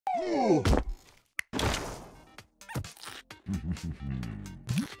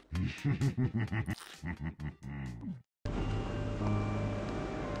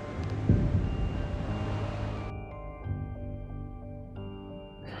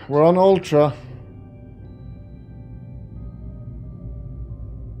We're on Ultra.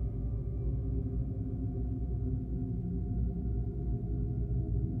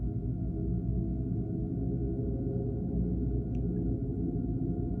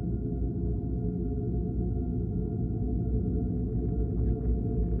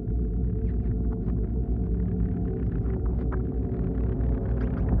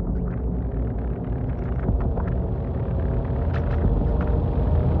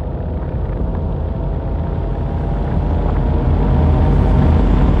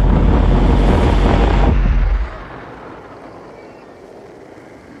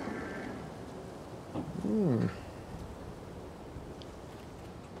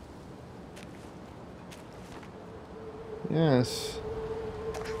 Yes.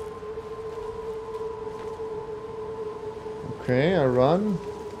 Okay, I run.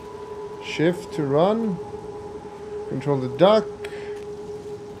 Shift to run. Control the duck.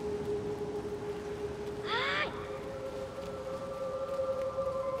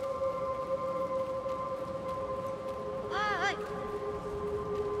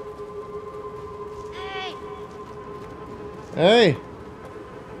 Hey!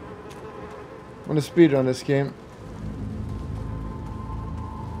 I'm gonna speedrun this game.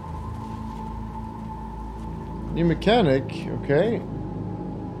 New mechanic, okay.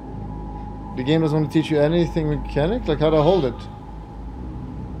 The game doesn't want to teach you anything mechanic? Like how to hold it?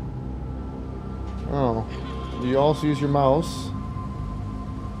 Oh. You also use your mouse.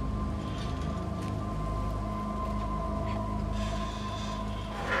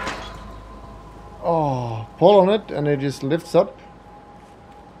 Oh, pull on it and it just lifts up.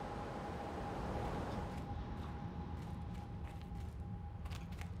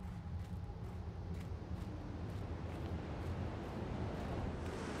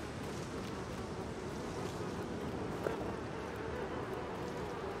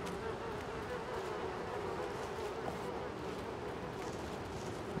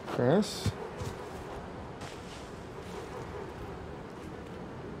 Yes.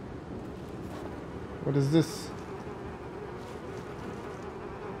 What is this?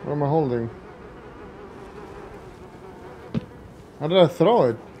 What am I holding? How did I throw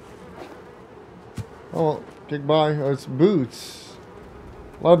it? Oh, kick by. Oh, it's boots.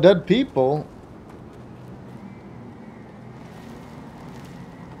 A lot of dead people.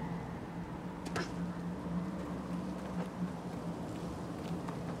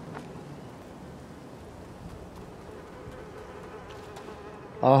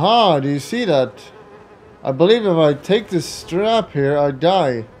 Aha, do you see that? I believe if I take this strap here, I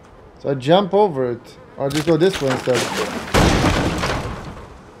die. So I jump over it. Or just go this way instead.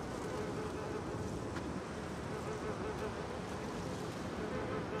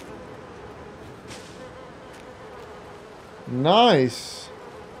 Nice.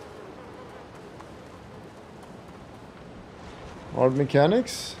 Hard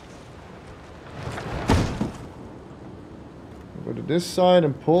mechanics. Go to this side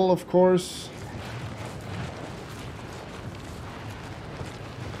and pull, of course.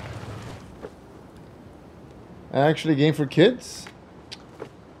 Actually, game for kids.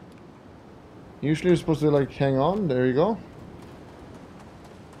 Usually you're supposed to like hang on. There you go.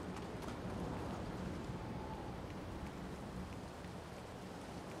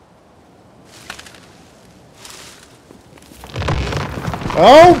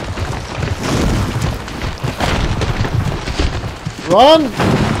 Oh! Run!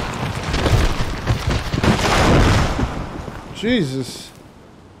 Jesus.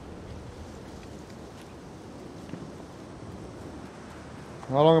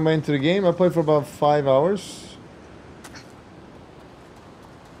 How long am I into the game? I played for about 5 hours.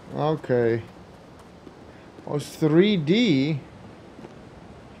 Okay. Oh, it's 3D.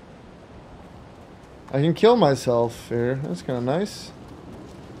 I can kill myself here. That's kind of nice.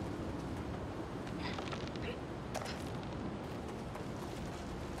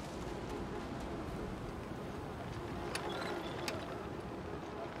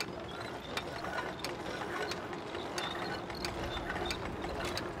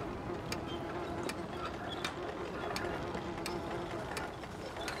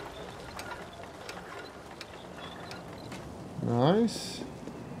 Nice.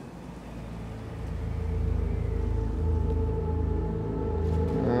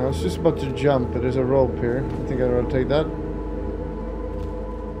 I was just about to jump, but there's a rope here. I think I'd rather take that.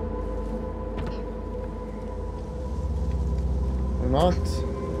 Or not.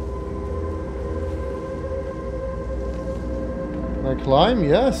 Can I climb?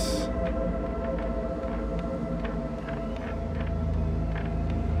 Yes.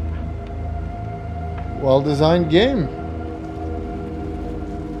 Well-designed game.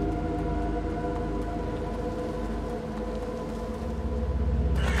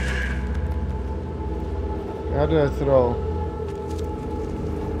 How did I throw?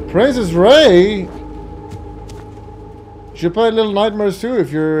 Princess Ray! You should play Little Nightmares 2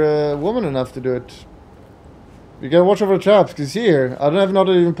 if you're woman enough to do it. You gotta watch over the traps, because here, I don't even know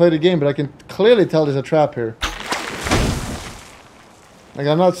that I even played the game, but I can clearly tell there's a trap here. Like,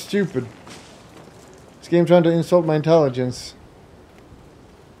 I'm not stupid. This game trying to insult my intelligence.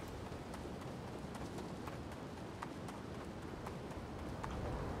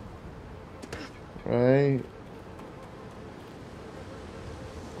 Right.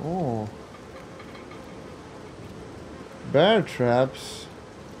 Oh. Bear traps.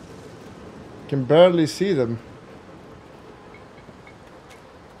 Can barely see them.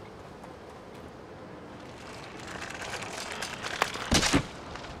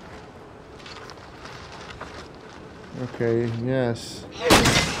 Okay, yes.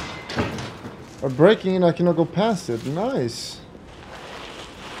 By breaking in, I cannot go past it. Nice.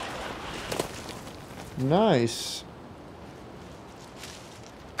 Nice.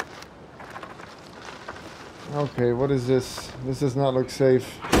 Okay, what is this? This does not look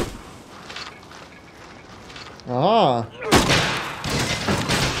safe. Ah!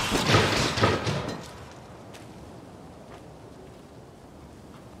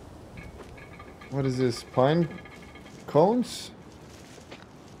 What is this? Pine cones?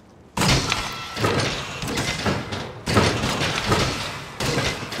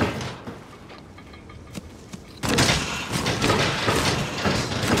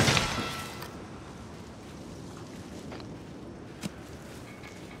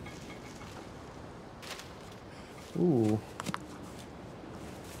 Ooh.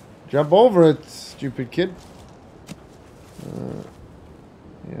 Jump over it, stupid kid.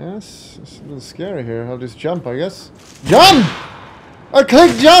 Yes, it's a little scary here. I'll just jump, I guess. Jump! I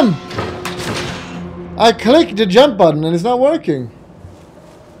clicked jump! I clicked the jump button and it's not working.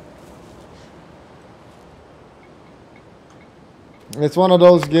 It's one of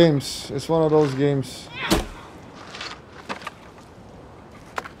those games. It's one of those games.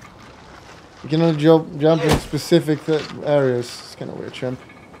 You can only jump in specific areas. It's kind of weird, champ.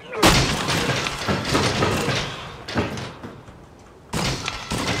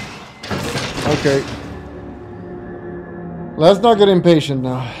 Okay. Let's not get impatient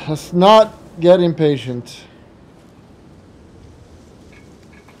now. Let's not get impatient.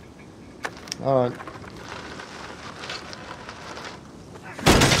 Alright.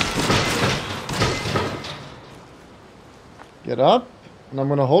 Get up. And I'm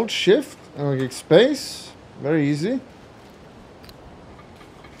gonna hold shift. And I'll get space. Very easy.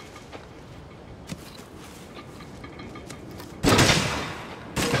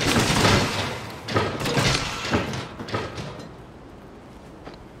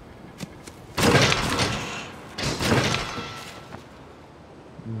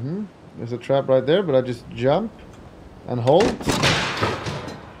 There's a trap right there, but I just jump and hold.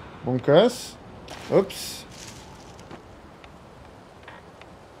 Bunkers. Oops.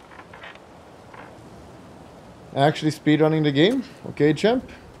 Actually speedrunning the game. Okay, champ.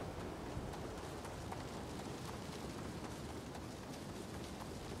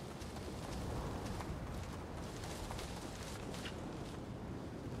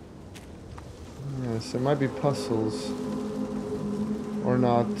 Yes, there might be puzzles. Or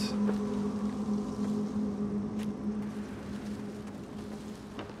not.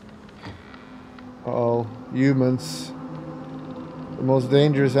 Uh-oh, humans. The most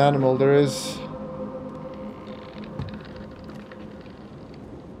dangerous animal there is.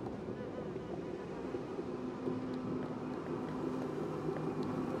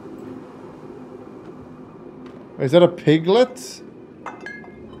 Is that a piglet?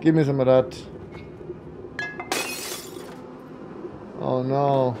 Give me some of that. Oh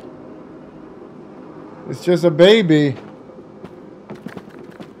no. It's just a baby.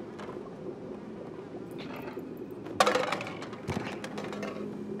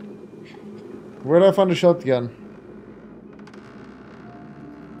 Where did I find the shotgun?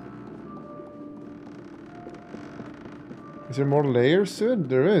 Is there more layers to it?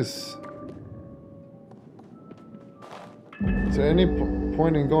 There is. Is there any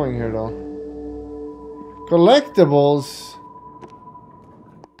point in going here though? Collectibles!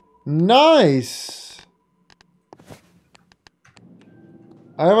 Nice!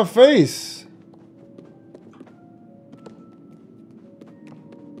 I have a face!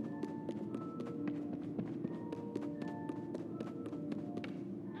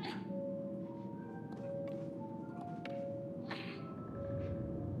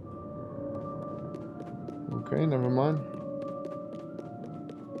 Okay, never mind.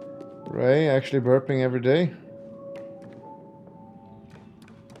 Ray actually burping every day.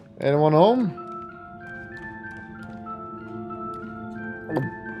 Anyone home?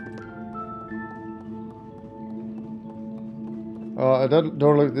 That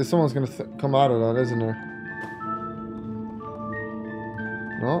door, like, someone's gonna come out of that, isn't there?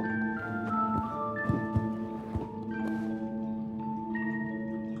 No.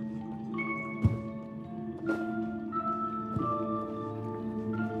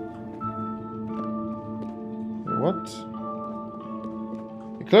 What?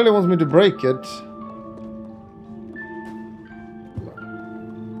 He clearly wants me to break it.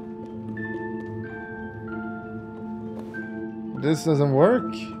 This doesn't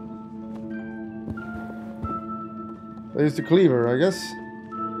work. I used the cleaver, I guess.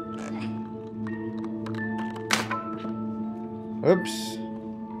 Oops.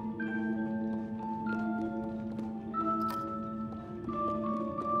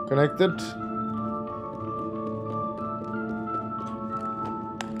 Connected.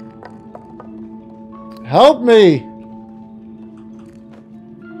 Help me!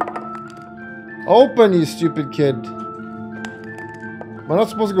 Open, you stupid kid. Am I not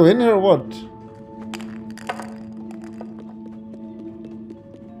supposed to go in here or what?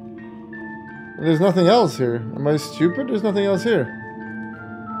 There's nothing else here. Am I stupid? There's nothing else here.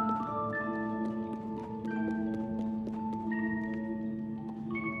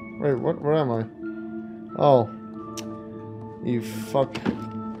 Wait, what? Where am I? Oh. You fuck.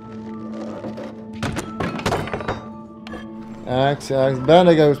 Axe.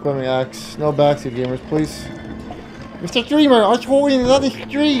 Bandit guy was spamming axe. No backseat gamers, please. Mr. Streamer, I told you that the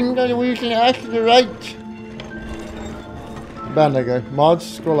stream that we can actually right. Bandit guy. Mods,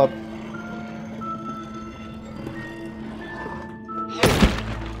 scroll up.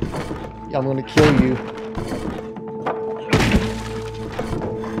 Yeah, I'm gonna kill you.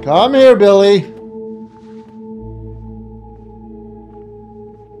 Come here, Billy.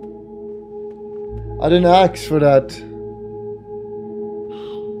 I didn't ask for that.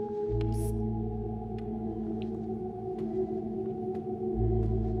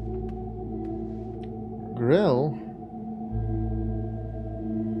 Grill?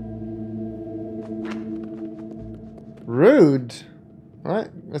 Rude. Alright,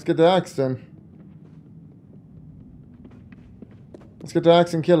 let's get the axe then. Let's get the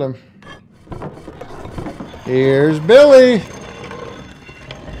axe and kill him. Here's Billy!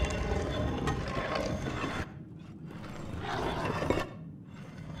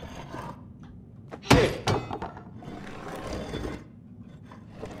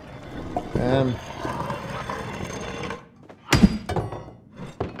 Damn.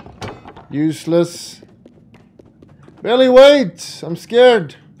 Useless. Billy, wait! I'm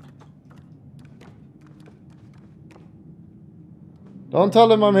scared. Don't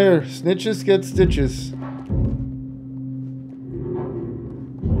tell him I'm here. Snitches get stitches.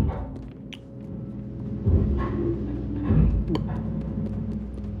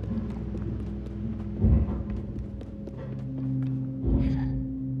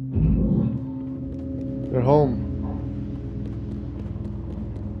 They're home.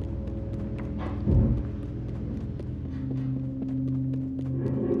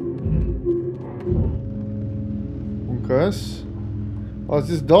 Okay. Oh, it's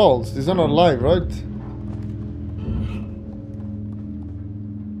just dolls. These are not alive, right?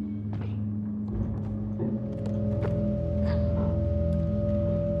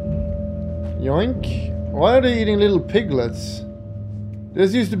 Yoink. Why are they eating little piglets?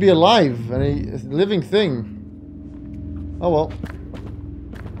 This used to be alive and a living thing. Oh well.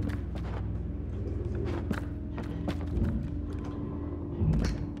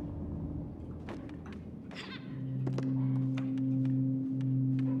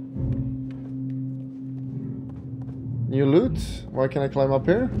 New loot? Why can't I climb up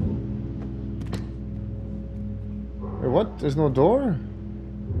here? Wait, what? There's no door?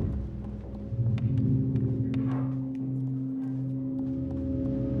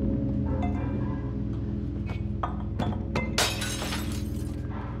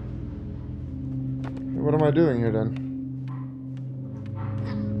 What am I doing here then?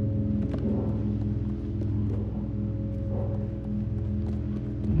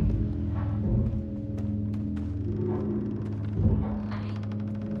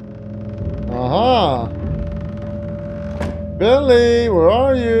 Aha! Billy, where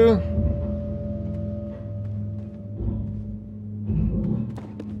are you?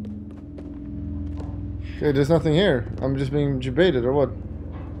 Okay, there's nothing here. I'm just being debated or what?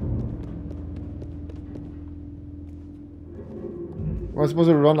 Am I supposed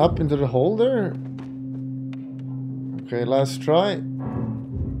to run up into the hole there? Okay, last try.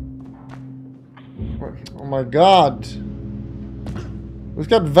 Oh my god. Who's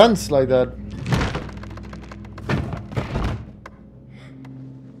got vents like that?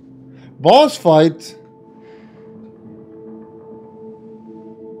 Boss fight?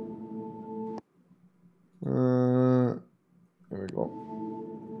 There we go.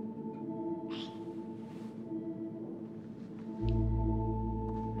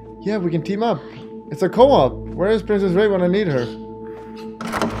 Yeah, we can team up. It's a co-op. Where is Princess Ray when I need her?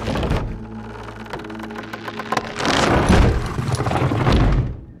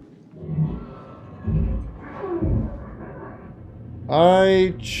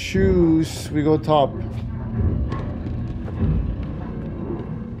 I choose we go top.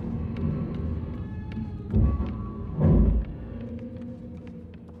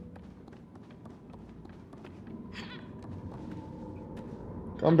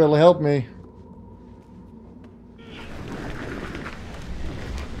 Come, Billy, help me.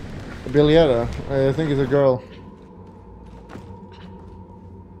 Billietta, I think it's a girl.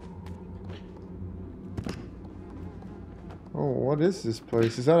 Oh, what is this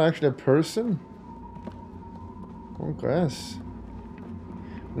place? Is that actually a person? Oh, yes.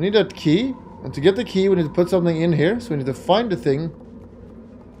 We need that key. And to get the key, we need to put something in here. So we need to find the thing.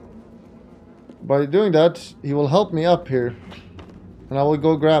 By doing that, he will help me up here. And I will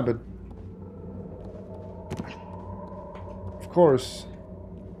go grab it. Of course.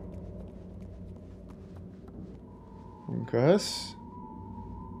 Yes.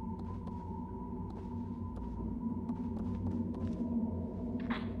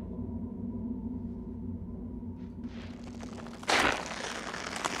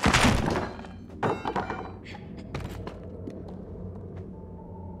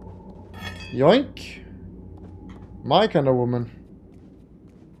 Yoink. My kind of woman.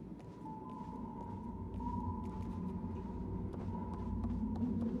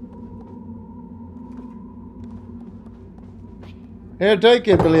 Here, take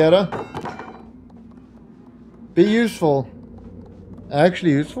it, Billietta. Be useful.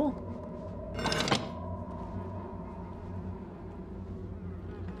 Actually useful?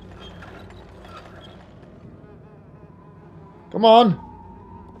 Come on.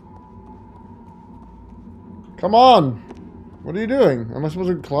 Come on. What are you doing? Am I supposed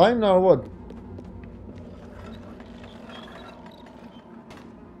to climb now or what?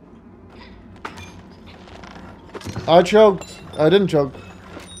 I choked. I didn't choke.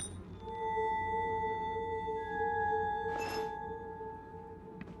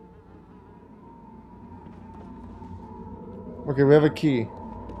 Okay, we have a key.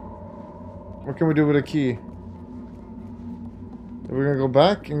 What can we do with a key? We're gonna go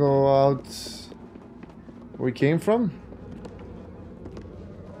back and go out where we came from?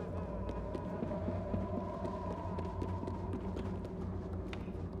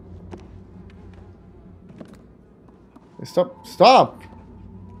 Stop! Stop!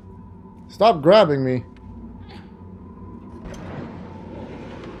 Stop grabbing me.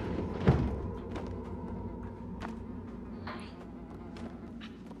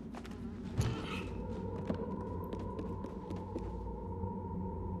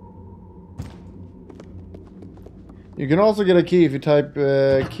 You can also get a key if you type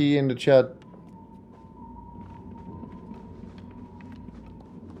key in the chat.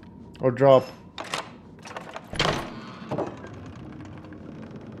 Or drop.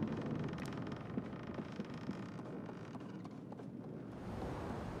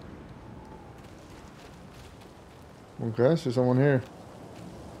 Okay, there's someone here.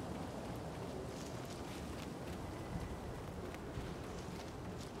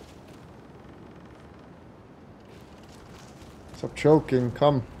 Stop choking,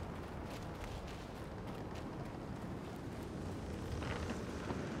 come.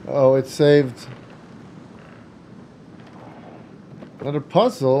 Oh, it's saved. Another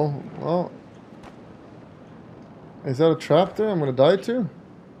puzzle? Well, is that a trap there I'm gonna die to?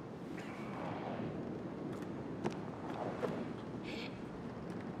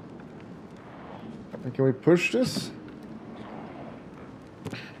 Can we push this?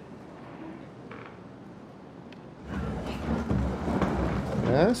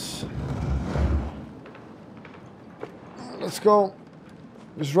 Yes. Let's go.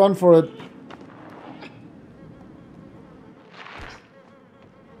 Just run for it.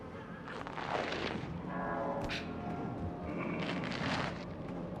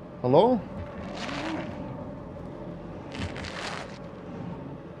 Hello?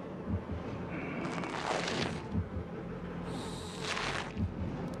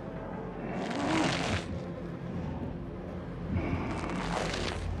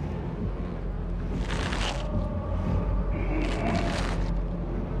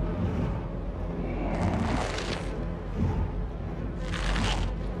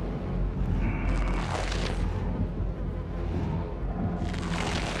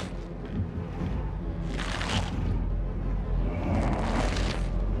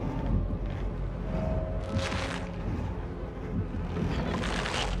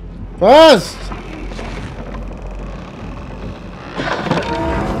 Fast!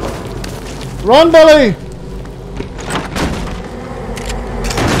 Run, Billy!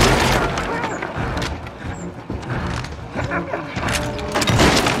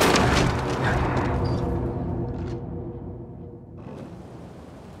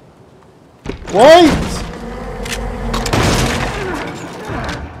 Wait!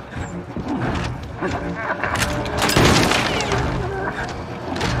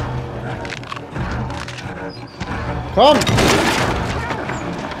 Come!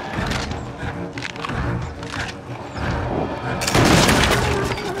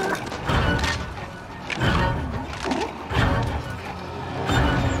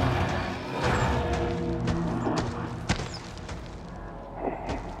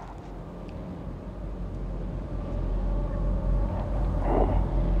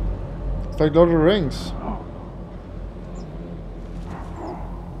 It's like Lord of the Rings.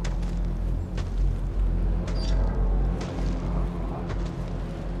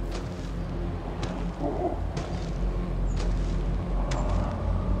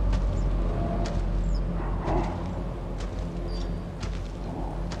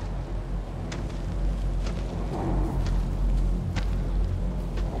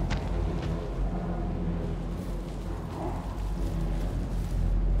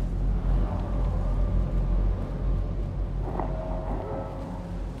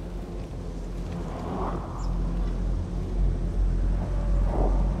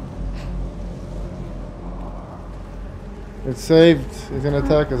 It's saved. He's gonna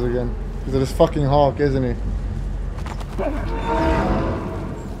attack us again. Because of this fucking hawk, isn't he?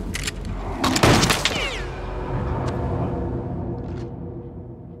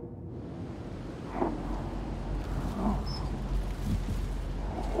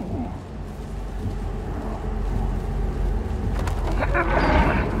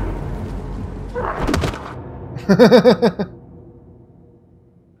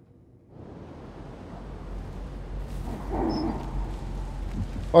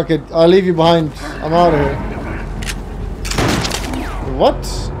 Okay, I'll leave you behind. I'm out of here. What?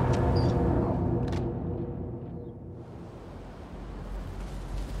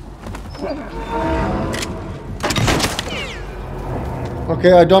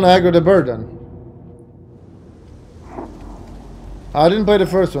 Okay, I don't aggro the bird then. I didn't play the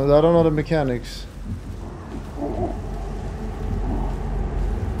first one, I don't know the mechanics.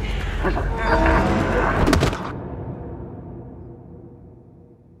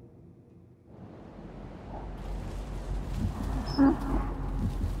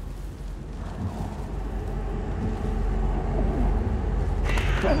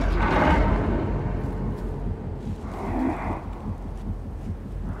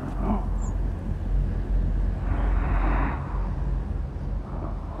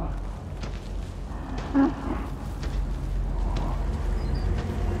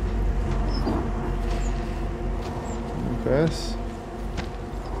 Yes.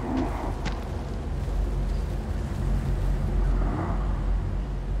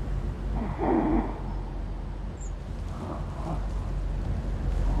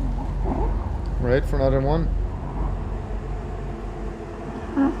 Right for another one.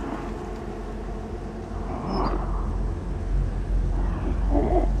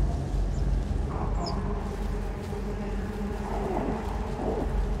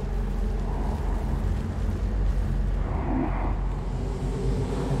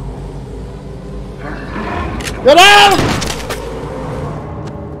 Get out!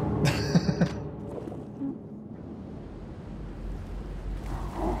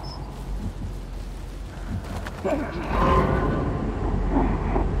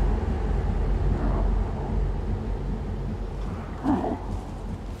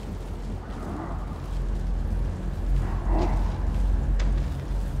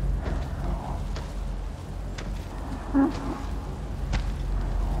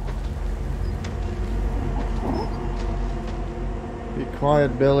 Be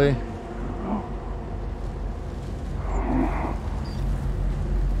quiet, Billy.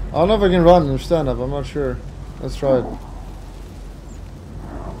 I don't know if I can run or stand up, I'm not sure. Let's try it.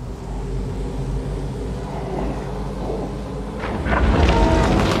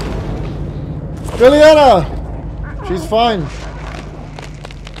 Elena! She's fine.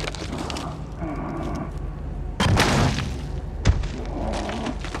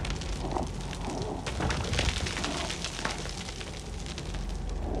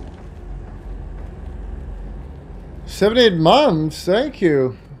 $78 months, thank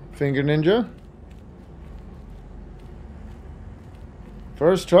you, Finger Ninja.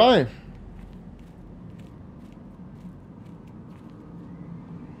 First try.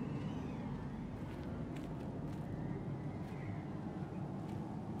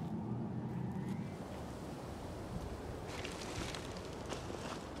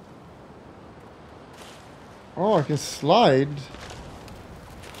 Oh, I can slide.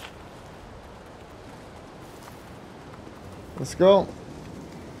 Let's go.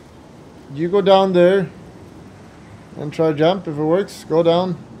 You go down there and try jump. If it works, go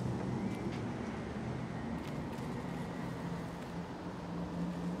down.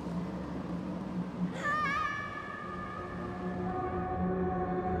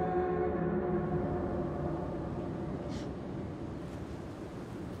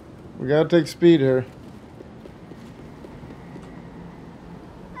 We gotta take speed here.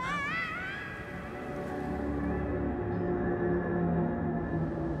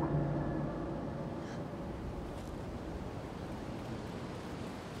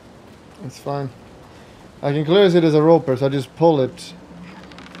 It's fine. I can clearly see there's a roper, so I just pull it.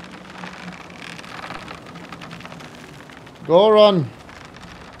 Go run.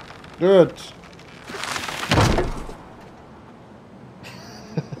 Do it.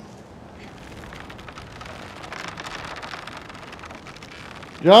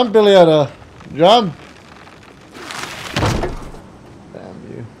 Jump, Elaitoh. Jump.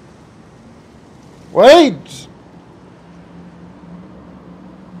 Damn you. Wait!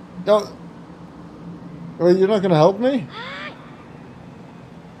 No. Wait, you're not gonna help me?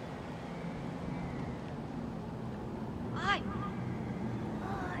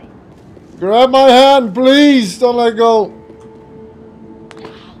 Grab my hand, please! Don't let go.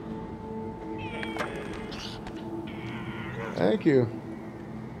 Thank you.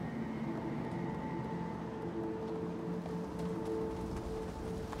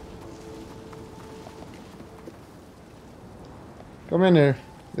 Come in here.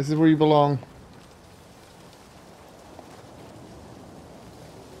 This is where you belong.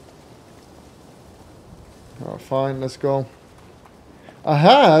 Oh, fine, let's go. A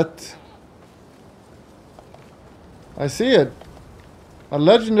hat? I see it. A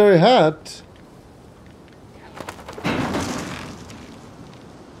legendary hat.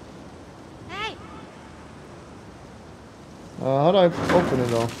 Hey. How do I open it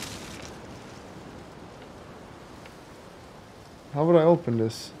though? How would I open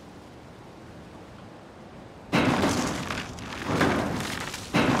this?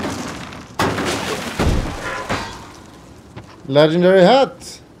 Legendary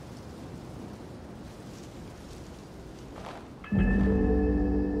hat!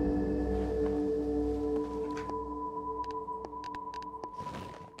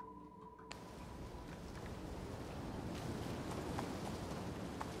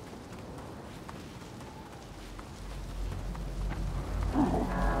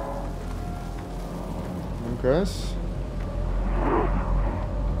 Guys.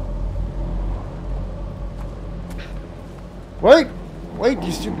 Wait! Wait,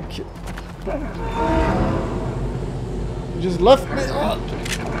 you stupid kid. You just left me. Oh.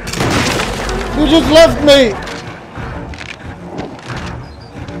 You just left me!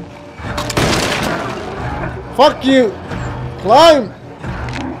 Fuck you! Climb!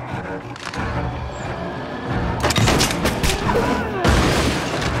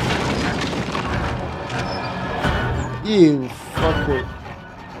 You fucker.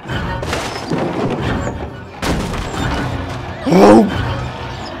 Help!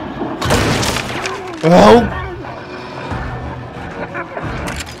 Help!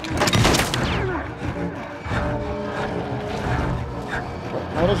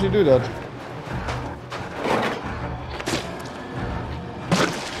 How does she do that?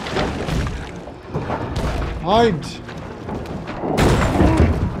 Hide!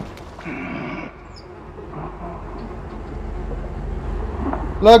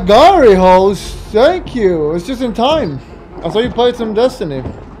 Lagari host, thank you. It's just in time. I saw you played some Destiny.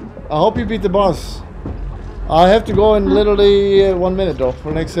 I hope you beat the boss. I have to go in literally 1 minute though for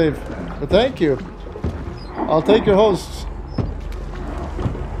the next save. But thank you. I'll take your hosts.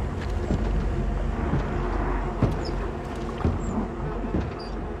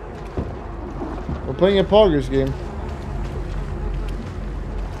 We're playing a Poggers game.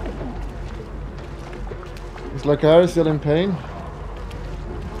 Is Lagari still in pain?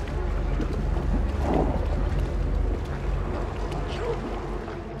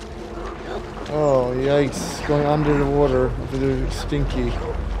 Oh, yikes. Going under the water. They're stinky.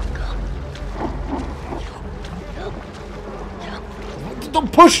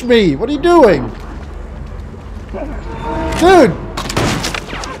 Don't push me! What are you doing? Dude!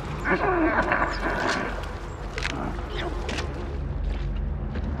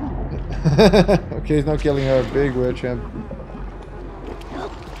 Okay, he's not killing her. Big weird champ.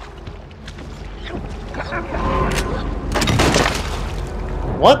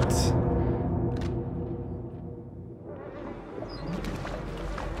 What?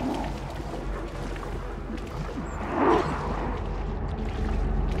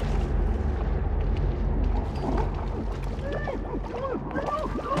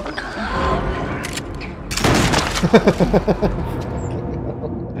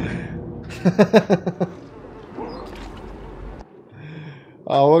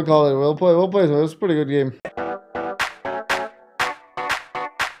 We'll call it. We'll play. It was a pretty good game.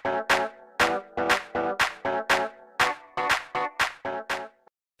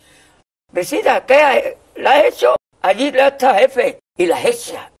 Visita, ¿qué la has hecho? Allí la está jefe y la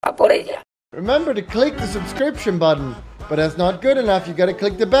hecha. Va por ella. Remember to click the subscription button, but that's not good enough. You gotta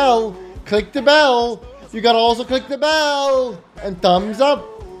click the bell. Click the bell. You gotta also click the bell and thumbs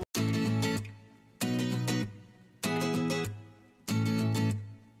up.